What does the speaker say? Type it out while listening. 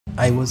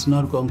I was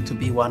not going to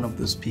be one of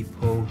those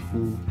people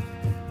who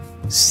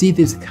see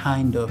this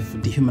kind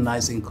of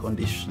dehumanizing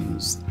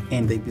conditions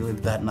and they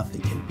believe that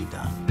nothing can be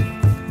done.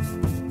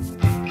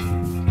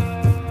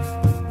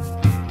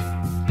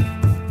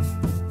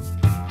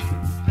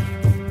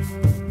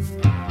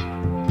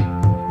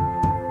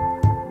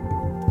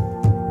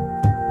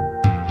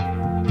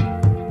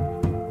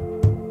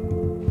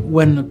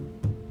 When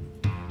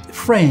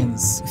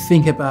friends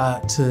think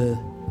about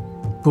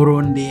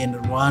Burundi and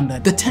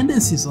Rwanda, the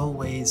tendency is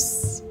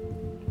always,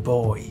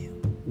 boy,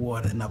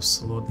 what an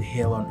absolute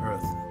hell on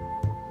earth.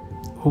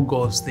 Who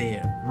goes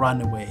there?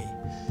 Run away.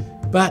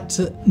 But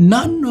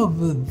none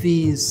of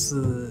these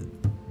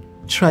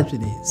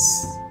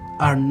tragedies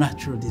are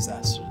natural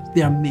disasters.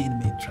 They are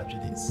man-made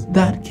tragedies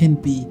that can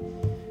be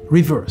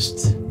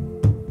reversed.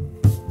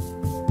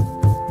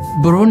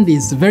 Burundi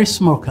is a very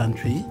small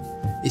country.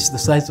 It's the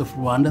size of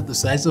Rwanda, the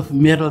size of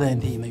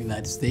Maryland in the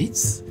United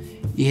States.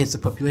 It has a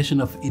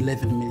population of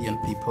 11 million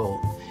people.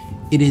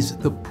 It is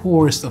the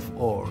poorest of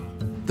all,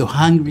 the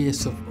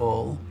hungriest of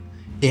all,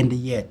 and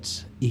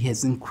yet it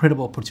has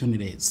incredible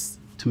opportunities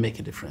to make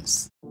a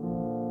difference.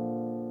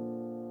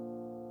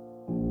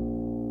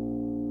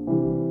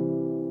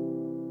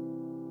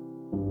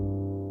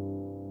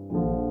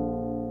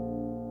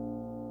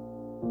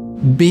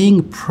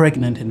 Being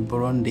pregnant in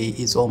Burundi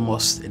is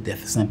almost a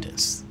death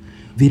sentence.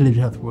 Village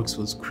Health Works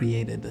was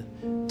created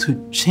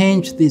to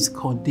change these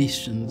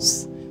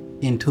conditions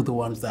into the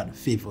ones that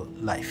favor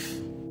life.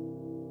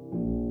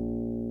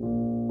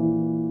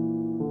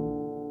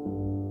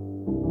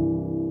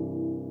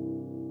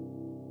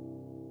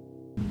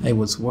 I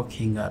was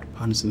working at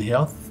Partners in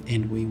Health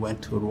and we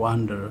went to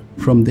Rwanda.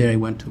 From there I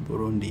went to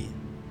Burundi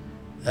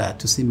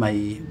to see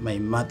my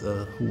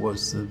mother, who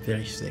was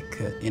very sick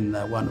in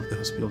one of the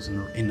hospitals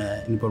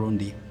in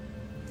Burundi.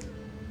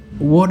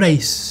 What I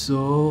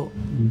saw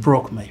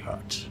broke my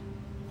heart.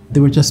 They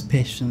were just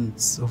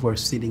patients who were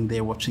sitting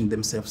there watching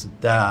themselves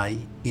die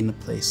in a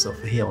place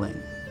of healing.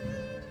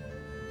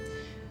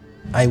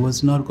 I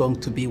was not going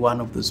to be one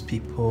of those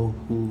people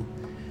who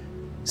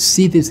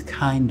see this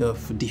kind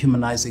of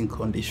dehumanizing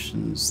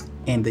conditions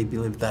and they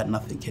believe that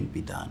nothing can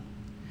be done.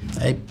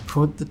 I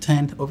put the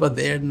tent over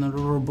there in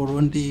rural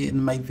Burundi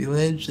in my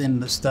village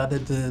and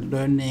started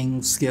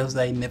learning skills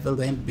I never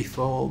learned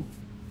before,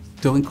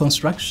 doing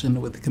construction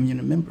with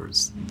community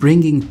members,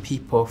 bringing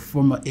people,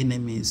 former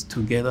enemies,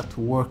 together to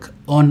work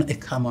on a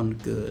common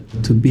good,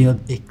 to build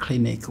a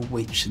clinic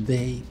which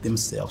they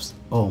themselves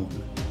own.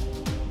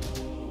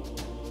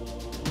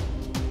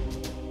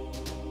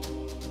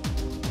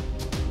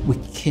 We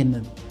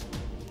can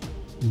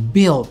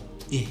build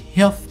a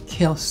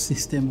healthcare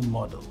system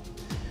model,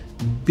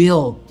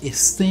 build a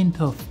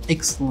center of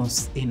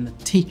excellence in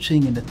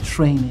teaching and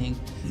training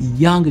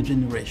younger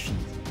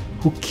generations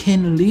who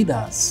can lead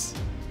us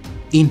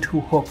into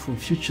hopeful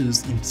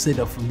futures instead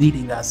of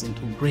leading us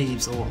into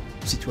graves or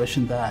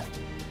situations that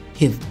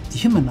have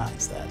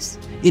dehumanized us.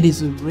 It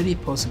is already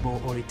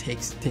possible, or it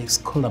takes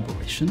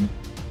collaboration,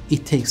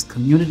 it takes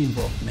community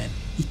involvement,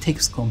 it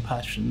takes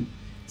compassion,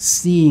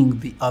 seeing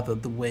the other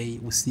the way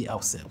we see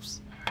ourselves.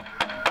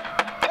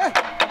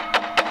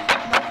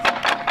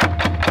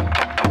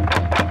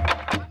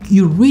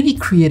 You really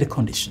create the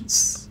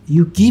conditions.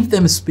 You give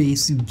them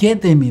space, you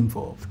get them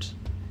involved.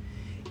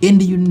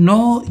 And you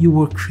know you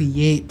will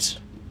create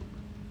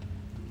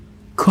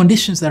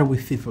conditions that will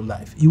fit for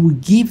life. You will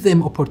give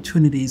them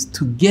opportunities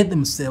to get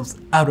themselves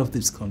out of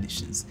these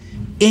conditions.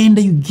 And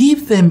you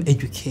give them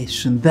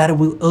education that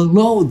will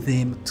allow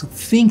them to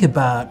think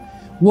about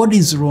what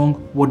is wrong,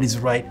 what is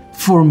right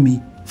for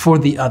me, for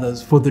the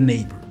others, for the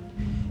neighbor.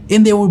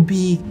 And they will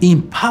be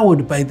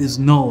empowered by this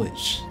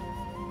knowledge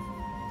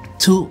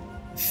to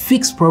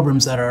fix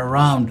problems that are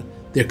around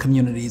their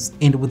communities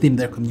and within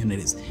their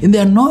communities. And they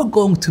are not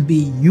going to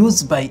be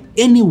used by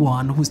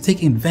anyone who's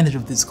taking advantage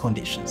of these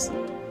conditions.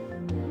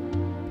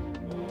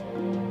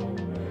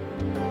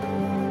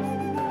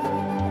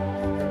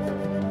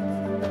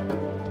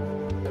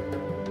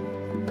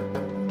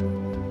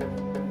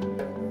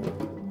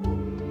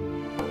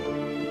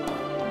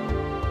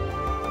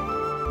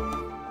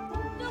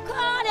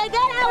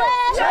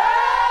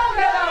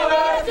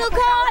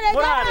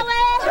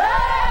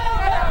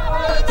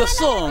 The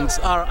songs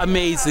are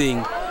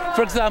amazing.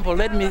 For example,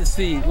 let me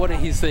see what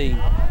he's saying.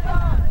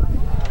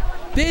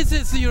 This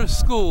is your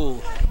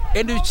school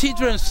and your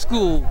children's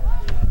school,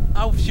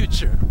 our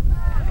future.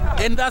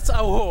 And that's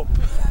our hope.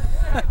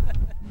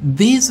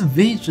 This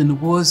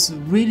vision was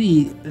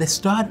really, let's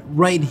start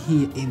right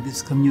here in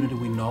this community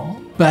we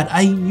know. But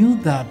I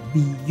knew that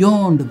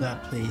beyond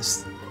that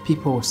place,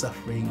 people were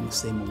suffering in the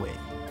same way.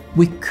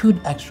 We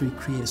could actually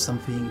create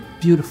something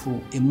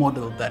beautiful, a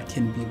model that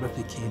can be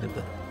replicated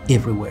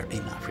everywhere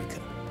in Africa.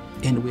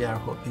 And we are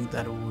hoping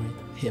that we will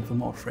have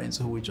more friends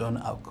who will join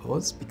our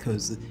cause,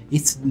 because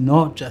it's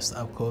not just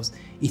our cause,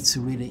 it's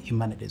really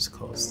humanity's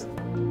cause.